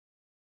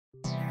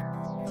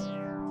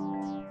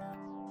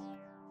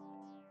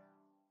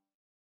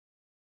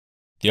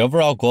The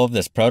overall goal of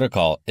this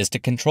protocol is to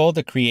control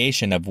the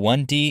creation of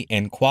 1D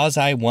and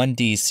quasi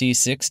 1D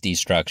C60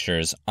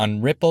 structures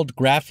on rippled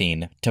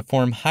graphene to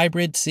form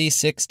hybrid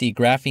C60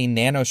 graphene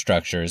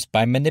nanostructures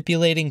by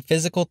manipulating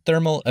physical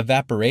thermal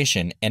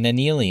evaporation and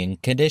annealing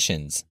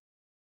conditions.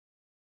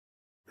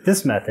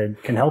 This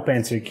method can help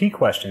answer key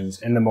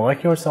questions in the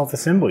molecular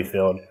self-assembly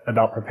field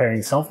about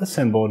preparing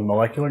self-assembled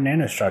molecular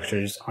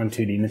nanostructures on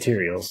 2D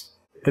materials.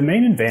 The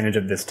main advantage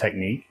of this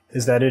technique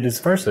is that it is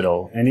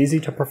versatile and easy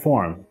to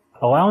perform,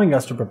 allowing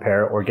us to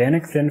prepare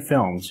organic thin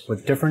films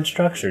with different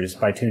structures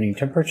by tuning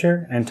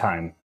temperature and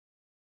time.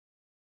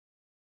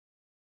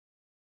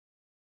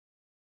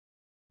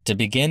 To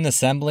begin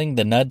assembling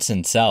the nuts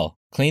and cell,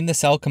 clean the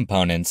cell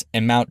components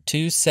and mount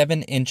two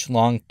 7-inch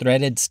long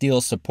threaded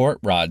steel support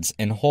rods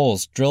in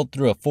holes drilled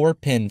through a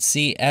 4-pin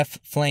CF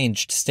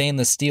flanged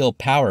stainless steel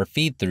power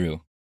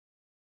feed-through.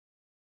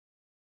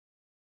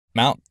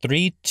 Mount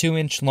three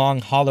 2-inch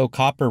long hollow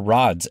copper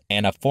rods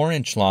and a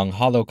 4-inch long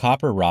hollow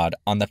copper rod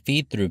on the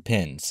feed-through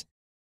pins.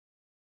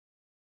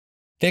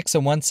 Fix a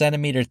 1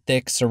 cm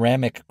thick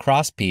ceramic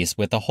crosspiece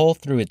with a hole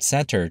through its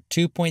center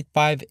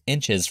 2.5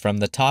 inches from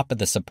the top of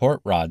the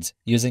support rods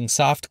using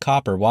soft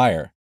copper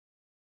wire.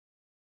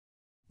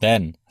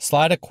 Then,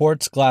 slide a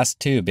quartz glass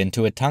tube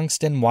into a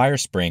tungsten wire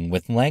spring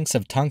with lengths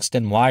of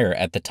tungsten wire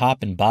at the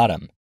top and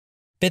bottom.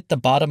 Fit the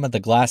bottom of the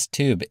glass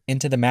tube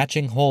into the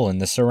matching hole in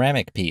the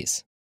ceramic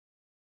piece.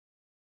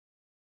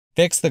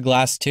 Fix the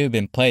glass tube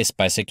in place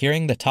by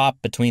securing the top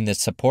between the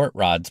support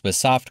rods with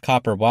soft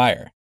copper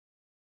wire.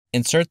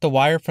 Insert the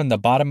wire from the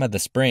bottom of the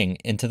spring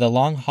into the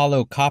long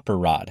hollow copper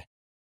rod.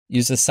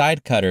 Use a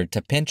side cutter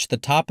to pinch the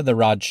top of the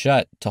rod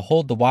shut to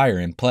hold the wire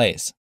in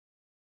place.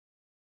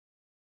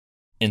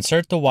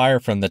 Insert the wire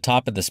from the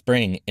top of the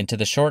spring into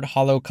the short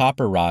hollow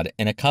copper rod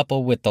in a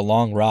couple with the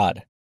long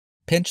rod.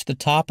 Pinch the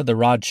top of the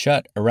rod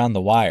shut around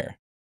the wire.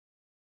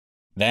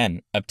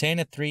 Then, obtain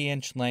a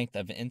 3-inch length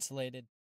of insulated